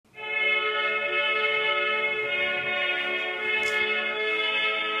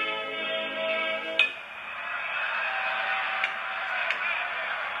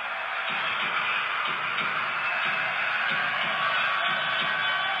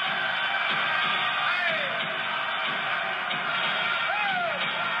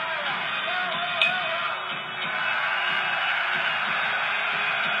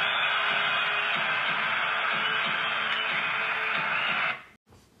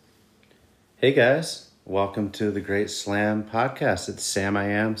Hey guys, welcome to the Great Slam Podcast. It's Sam, I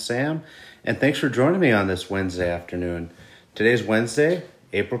am Sam, and thanks for joining me on this Wednesday afternoon. Today's Wednesday,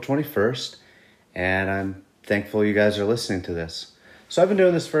 April 21st, and I'm thankful you guys are listening to this. So I've been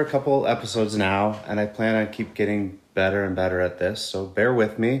doing this for a couple episodes now, and I plan on keep getting better and better at this, so bear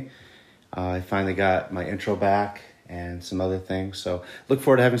with me. I finally got my intro back and some other things, so look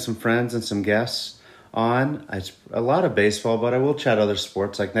forward to having some friends and some guests on. It's a lot of baseball, but I will chat other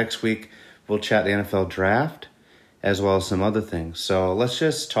sports. Like next week, we'll chat the NFL draft as well as some other things. So let's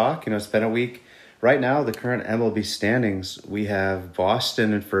just talk. It's been a week. Right now, the current MLB standings, we have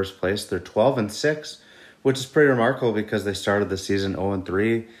Boston in first place. They're 12-6, which is pretty remarkable because they started the season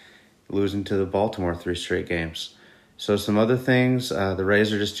 0-3, losing to the Baltimore 3 straight games. So some other things, the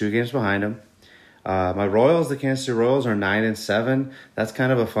Rays are just 2 games behind them. My Royals, the Kansas City Royals, are 9-7. That's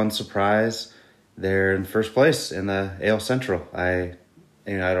kind of a fun surprise. They're in first place in the AL Central. I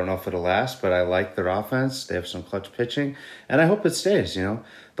don't know if it'll last, but I like their offense. They have some clutch pitching, and I hope it stays. The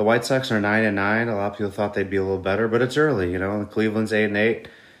White Sox are 9-9. A lot of people thought they'd be a little better, but it's early. Cleveland's 8-8,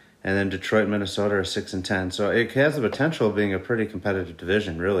 and then Detroit and Minnesota are 6-10. So it has the potential of being a pretty competitive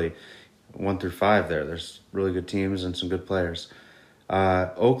division, really. 1 through 5 there. There's really good teams and some good players.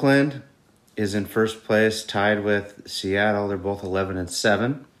 Oakland is in first place, tied with Seattle. They're both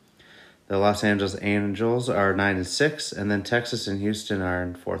 11-7. The Los Angeles Angels are 9-6, and then Texas and Houston are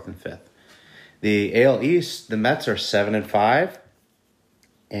in 4th and 5th. The AL East, the Mets are 7-5,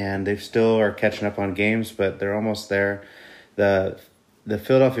 and they still are catching up on games, but they're almost there. The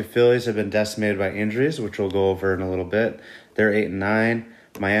Philadelphia Phillies have been decimated by injuries, which we'll go over in a little bit. They're 8-9.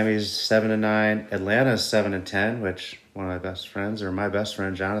 Miami's 7-9. Atlanta's 7-10, which one of my best friends, or my best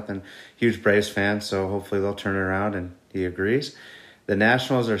friend Jonathan, huge Braves fan, so hopefully they'll turn it around, and he agrees. The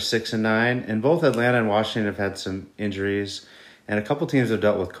Nationals are 6-9, and both Atlanta and Washington have had some injuries, and a couple teams have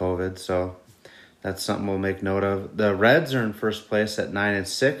dealt with COVID, so that's something we'll make note of. The Reds are in first place at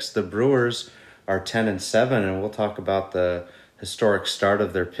 9-6. The Brewers are 10-7, and we'll talk about the historic start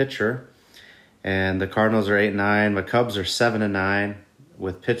of their pitcher. And the Cardinals are 8-9. The Cubs are 7-9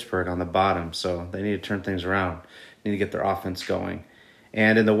 with Pittsburgh on the bottom, so they need to turn things around. They need to get their offense going.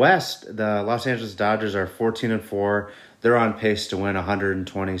 And in the West, the Los Angeles Dodgers are 14-4. They're on pace to win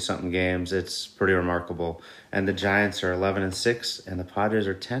 120-something games. It's pretty remarkable. And the Giants are 11-6, and the Padres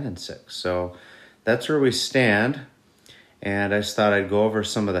are 10-6. So that's where we stand. And I just thought I'd go over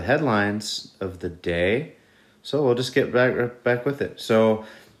some of the headlines of the day. So we'll just get back with it. So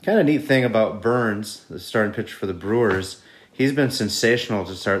kind of neat thing about Burns, the starting pitcher for the Brewers, he's been sensational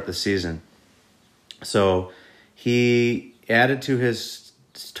to start the season. So he added to his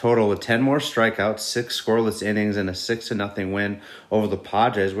total with 10 more strikeouts, 6 scoreless innings, and a 6-0 win over the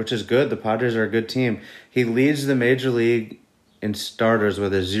Padres, which is good. The Padres are a good team. He leads the major league in starters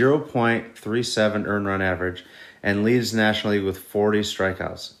with a 0.37 earned run average and leads the National League with 40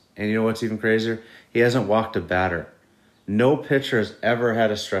 strikeouts. And you know what's even crazier? He hasn't walked a batter. No pitcher has ever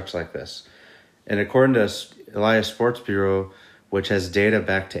had a stretch like this. And according to Elias Sports Bureau, which has data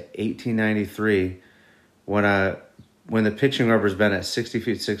back to 1893, when the pitching rubber's been at 60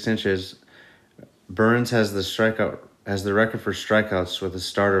 feet 6 inches, Burns has the record for strikeouts with a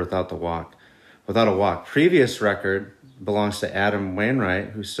starter without a walk. Previous record belongs to Adam Wainwright,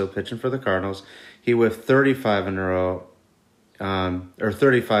 who's still pitching for the Cardinals. He whiffed 35 in a row, or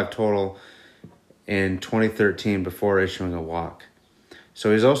 35 total in 2013 before issuing a walk.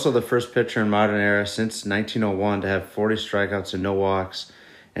 So he's also the first pitcher in modern era since 1901 to have 40 strikeouts and no walks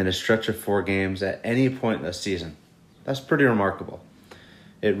and a stretch of 4 games at any point in the season. That's pretty remarkable.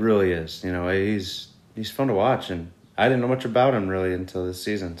 It really is. He's fun to watch, and I didn't know much about him really until this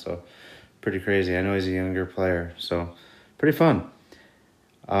season, so pretty crazy. I know he's a younger player, so pretty fun.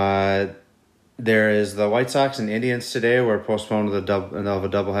 There is the White Sox and Indians today. We're postponed to the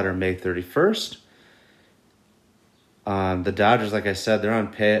doubleheader May 31st. The Dodgers, like I said, they're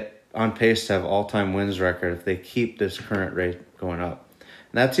on pace to have all-time wins record if they keep this current rate going up.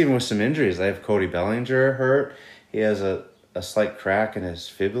 And that's even with some injuries. They have Cody Bellinger hurt. He has a slight crack in his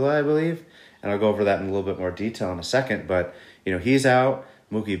fibula, I believe, and I'll go over that in a little bit more detail in a second. But, he's out.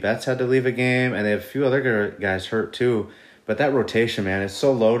 Mookie Betts had to leave a game, and they have a few other guys hurt too. But that rotation, man, is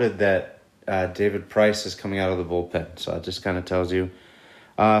so loaded that David Price is coming out of the bullpen. So it just kind of tells you.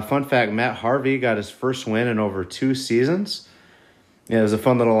 Fun fact, Matt Harvey got his first win in over 2 seasons. It was a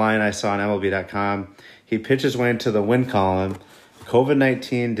fun little line I saw on MLB.com. He pitched his way into the win column.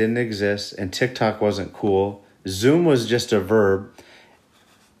 COVID-19 didn't exist, and TikTok wasn't cool. Zoom was just a verb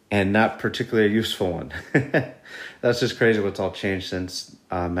and not particularly a useful one. That's just crazy what's all changed since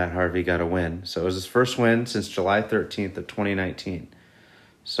Matt Harvey got a win. So it was his first win since July 13th of 2019.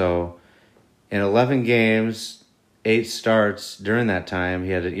 So in 11 games, 8 starts during that time,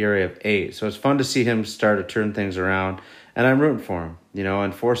 he had an ERA of 8. So it's fun to see him start to turn things around, and I'm rooting for him.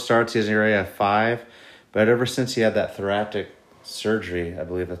 In 4 starts, he has an ERA of 5, but ever since he had that thoracic surgery, I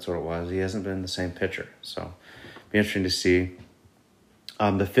believe that's what it was, he hasn't been the same pitcher. So be interesting to see.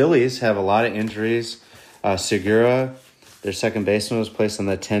 The Phillies have a lot of injuries. Segura, their second baseman, was placed on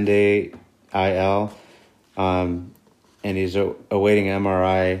the 10-day IL, and he's awaiting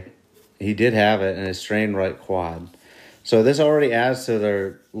MRI. He did have it in his strained right quad. So this already adds to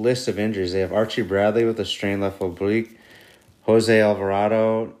their list of injuries. They have Archie Bradley with a strained left oblique, Jose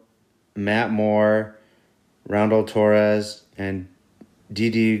Alvarado, Matt Moore, Randall Torres, and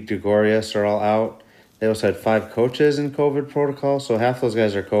Didi Gregorius are all out. They also had 5 coaches in COVID protocol, so half those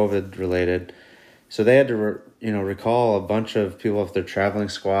guys are COVID related. So they had to recall a bunch of people off their traveling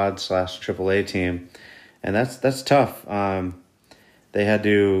squad / AAA team, and that's tough. They had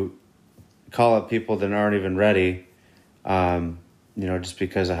to call up people that aren't even ready, just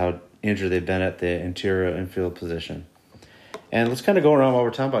because of how injured they've been at the interior infield position. And let's kind of go around while we're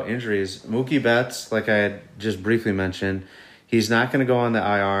talking about injuries. Mookie Betts, like I had just briefly mentioned, he's not going to go on the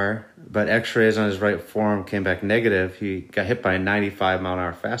IR, but x-rays on his right forearm came back negative. He got hit by a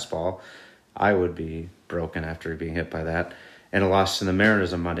 95-mile-an-hour fastball. I would be broken after being hit by that. And a loss to the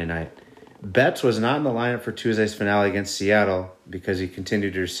Mariners on Monday night. Betts was not in the lineup for Tuesday's finale against Seattle because he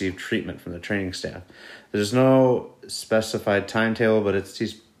continued to receive treatment from the training staff. There's no specified timetable, but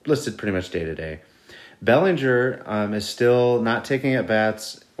he's listed pretty much day to day. Bellinger is still not taking at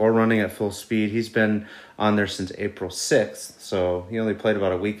bats or running at full speed. He's been on there since April 6th, so he only played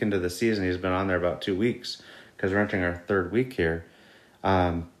about a week into the season. He's been on there about 2 weeks because we're entering our 3rd week here.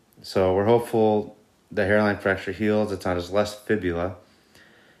 So we're hopeful the hairline fracture heals. It's on his left fibula.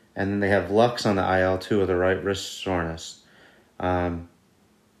 And then they have Lux on the IL too with a right wrist soreness.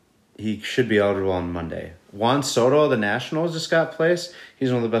 He should be eligible on Monday. Juan Soto, the Nationals, just got placed. He's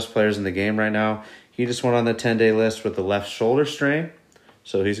one of the best players in the game right now. He just went on the 10-day list with the left shoulder strain,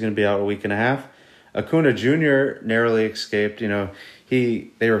 so he's going to be out a week and a half. Acuna Jr. narrowly escaped. They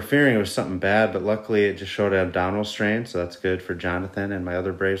were fearing it was something bad, but luckily it just showed an abdominal strain, so that's good for Jonathan and my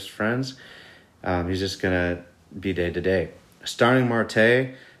other Braves friends. He's just going to be day-to-day. Starling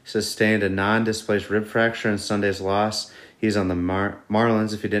Marte sustained a non-displaced rib fracture in Sunday's loss. He's on the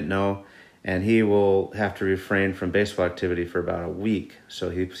Marlins, if you didn't know, and he will have to refrain from baseball activity for about a week, so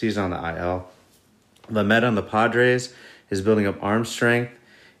he's on the IL. Lamet on the Padres is building up arm strength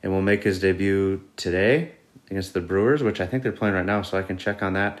and will make his debut today against the Brewers, which I think they're playing right now, so I can check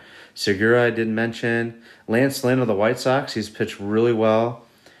on that. Segura I didn't mention. Lance Lynn of the White Sox, he's pitched really well.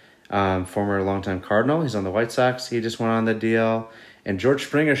 Former longtime Cardinal, he's on the White Sox. He just went on the DL. And George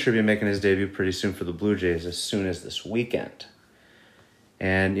Springer should be making his debut pretty soon for the Blue Jays, as soon as this weekend.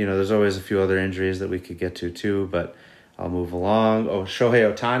 And, there's always a few other injuries that we could get to too, but I'll move along.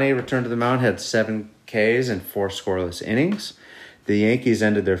 Shohei Ohtani returned to the mound, had 7 Ks and 4 scoreless innings. The Yankees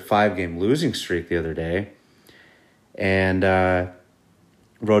ended their 5-game losing streak the other day. And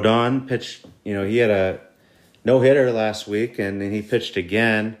Rodon pitched, he had a no-hitter last week, and then he pitched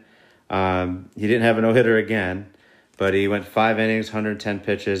again. He didn't have a no-hitter again, but he went 5 innings, 110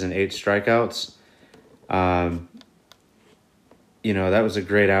 pitches, and 8 strikeouts. That was a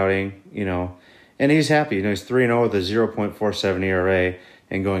great outing, and he's happy. He's 3-0 with a 0.47 ERA,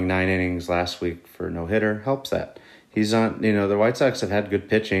 and going 9 innings last week for a no-hitter helps that. He's on, the White Sox have had good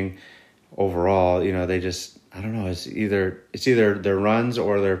pitching overall. They just, I don't know, it's either their runs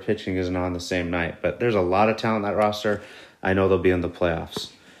or their pitching isn't on the same night. But there's a lot of talent in that roster. I know they'll be in the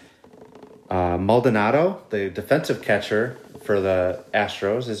playoffs. Maldonado, the defensive catcher for the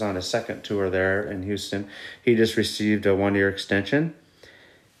Astros, is on his 2nd tour there in Houston. He just received a 1-year extension.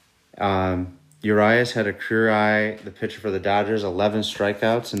 Urias had a career eye, the pitcher for the Dodgers, 11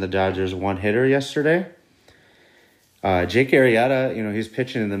 strikeouts, and the Dodgers 1 hitter yesterday. Jake Arrieta, he's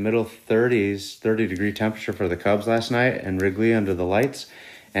pitching in the middle 30s, 30-degree temperature for the Cubs last night, and Wrigley under the lights,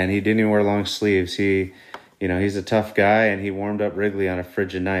 and he didn't even wear long sleeves. He's a tough guy, and he warmed up Wrigley on a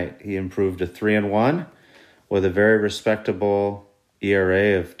frigid night. He improved to 3-1 with a very respectable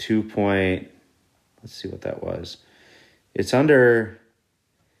ERA of 2. Let's see what that was. It's under.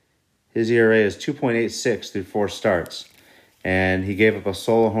 His ERA is 2.86 through 4 starts, and he gave up a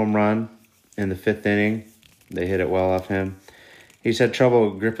solo home run in the 5th inning. They hit it well off him. He's had trouble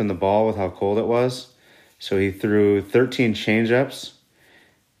gripping the ball with how cold it was, so he threw 13 changeups.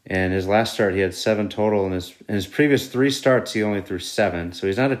 And his last start, he had 7 total. In his previous 3 starts, he only threw 7. So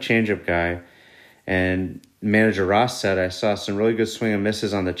he's not a changeup guy. And manager Ross said, I saw some really good swing and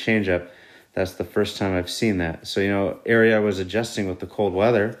misses on the changeup. That's the first time I've seen that. So, Arrieta was adjusting with the cold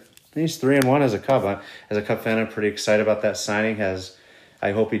weather. he's 3-1 as a Cub. As a Cub fan, I'm pretty excited about that signing.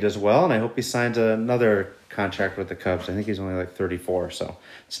 I hope he does well, and I hope he signs another contract with the Cubs. I think he's only like 34, so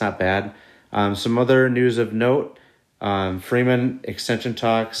it's not bad. Some other news of note. Freeman extension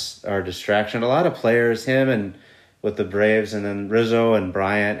talks are a distraction. A lot of players, him and with the Braves, and then Rizzo and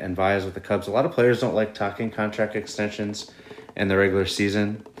Bryant and Baez with the Cubs. A lot of players don't like talking contract extensions in the regular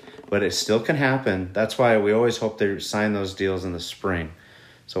season, but it still can happen. That's why we always hope they sign those deals in the spring.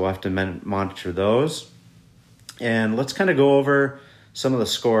 So we'll have to monitor those. And let's kind of go over some of the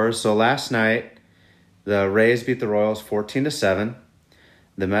scores. So last night, the Rays beat the Royals 14-7.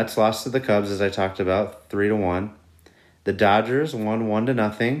 The Mets lost to the Cubs, as I talked about, 3-1. The Dodgers won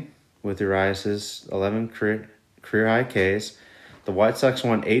 1-0 with Urias's 11 career high Ks. The White Sox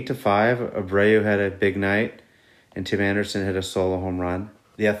won 8-5. Abreu had a big night, and Tim Anderson hit a solo home run.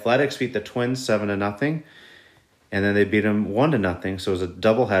 The Athletics beat the Twins 7-0, and then they beat them 1-0. So it was a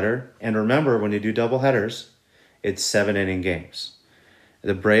doubleheader. And remember, when you do doubleheaders, it's 7-inning games.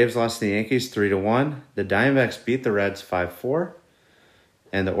 The Braves lost to the Yankees 3-1. The Diamondbacks beat the Reds 5-4,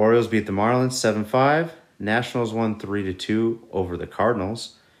 and the Orioles beat the Marlins 7-5. Nationals won 3-2 over the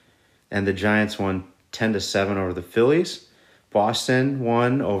Cardinals, and the Giants won 10-7 over the Phillies. Boston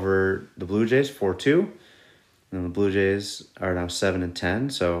won over the Blue Jays 4-2, and the Blue Jays are now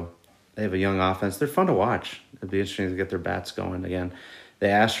 7-10. So they have a young offense. They're fun to watch. It'd be interesting to get their bats going again. The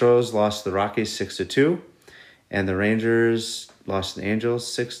Astros lost to the Rockies 6-2, and the Rangers lost to the Angels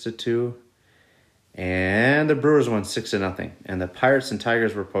 6-2. And the Brewers won 6-0. And the Pirates and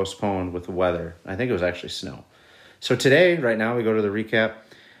Tigers were postponed with the weather. I think it was actually snow. So today, right now, we go to the recap.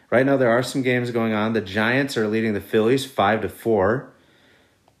 Right now, there are some games going on. The Giants are leading the Phillies 5-4.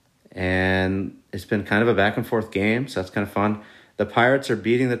 And it's been kind of a back-and-forth game, so that's kind of fun. The Pirates are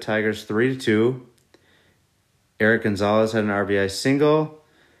beating the Tigers 3-2. Eric Gonzalez had an RBI single.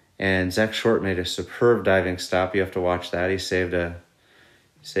 And Zach Short made a superb diving stop. You have to watch that. He saved an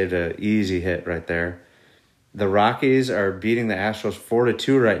easy hit right there. The Rockies are beating the Astros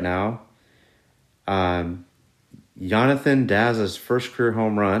 4-2 right now. Jonathan Daza's first career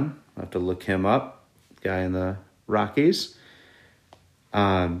home run. I'll have to look him up. Guy in the Rockies.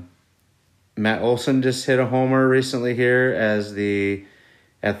 Matt Olson just hit a homer recently here as the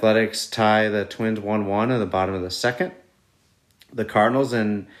Athletics tie the Twins 1-1 in the bottom of the second. The Cardinals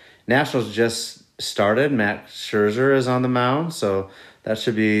and Nationals just started. Max Scherzer is on the mound, so that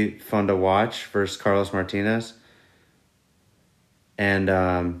should be fun to watch versus Carlos Martinez.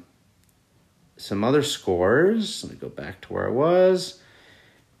 And some other scores. Let me go back to where I was.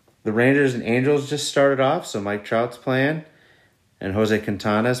 The Rangers and Angels just started off, so Mike Trout's playing. And Jose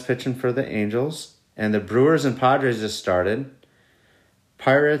Quintana's pitching for the Angels. And the Brewers and Padres just started.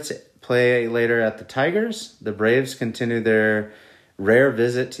 Pirates play later at the Tigers. The Braves continue their rare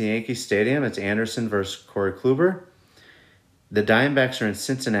visit to Yankee Stadium. It's Anderson versus Corey Kluber. The Diamondbacks are in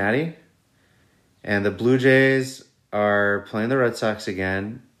Cincinnati. And the Blue Jays are playing the Red Sox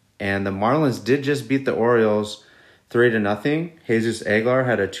again. And the Marlins did just beat the Orioles 3-0. Jesus Aguilar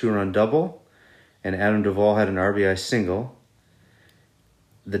had a 2-run double. And Adam Duvall had an RBI single.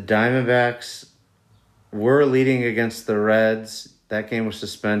 The Diamondbacks were leading against the Reds. That game was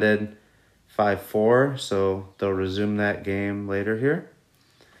suspended 5-4, so they'll resume that game later here.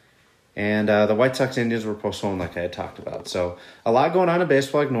 And the White Sox Indians were postponed like I had talked about. So a lot going on in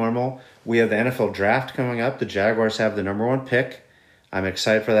baseball like normal. We have the NFL draft coming up. The Jaguars have the number 1 pick. I'm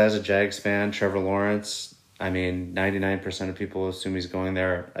excited for that as a Jags fan. Trevor Lawrence, 99% of people assume he's going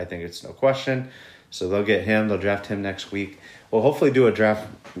there. I think it's no question. So they'll get him. They'll draft him next week. We'll hopefully do a draft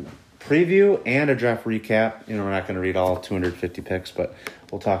preview and a draft recap. We're not going to read all 250 picks, but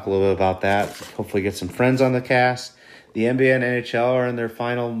we'll talk a little bit about that. Hopefully get some friends on the cast. The NBA and NHL are in their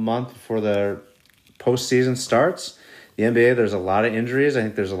final month before the postseason starts. The NBA, there's a lot of injuries. I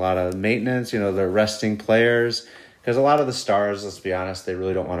think there's a lot of maintenance. They're resting players. Because a lot of the stars, let's be honest, they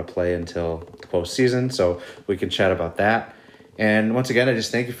really don't want to play until the postseason. So we can chat about that. And once again, I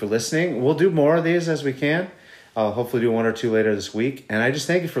just thank you for listening. We'll do more of these as we can. I'll hopefully do 1 or 2 later this week. And I just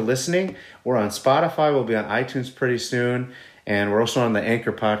thank you for listening. We're on Spotify. We'll be on iTunes pretty soon. And we're also on the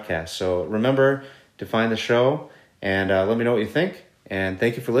Anchor podcast. So remember to find the show and let me know what you think. And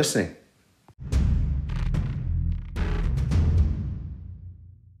thank you for listening.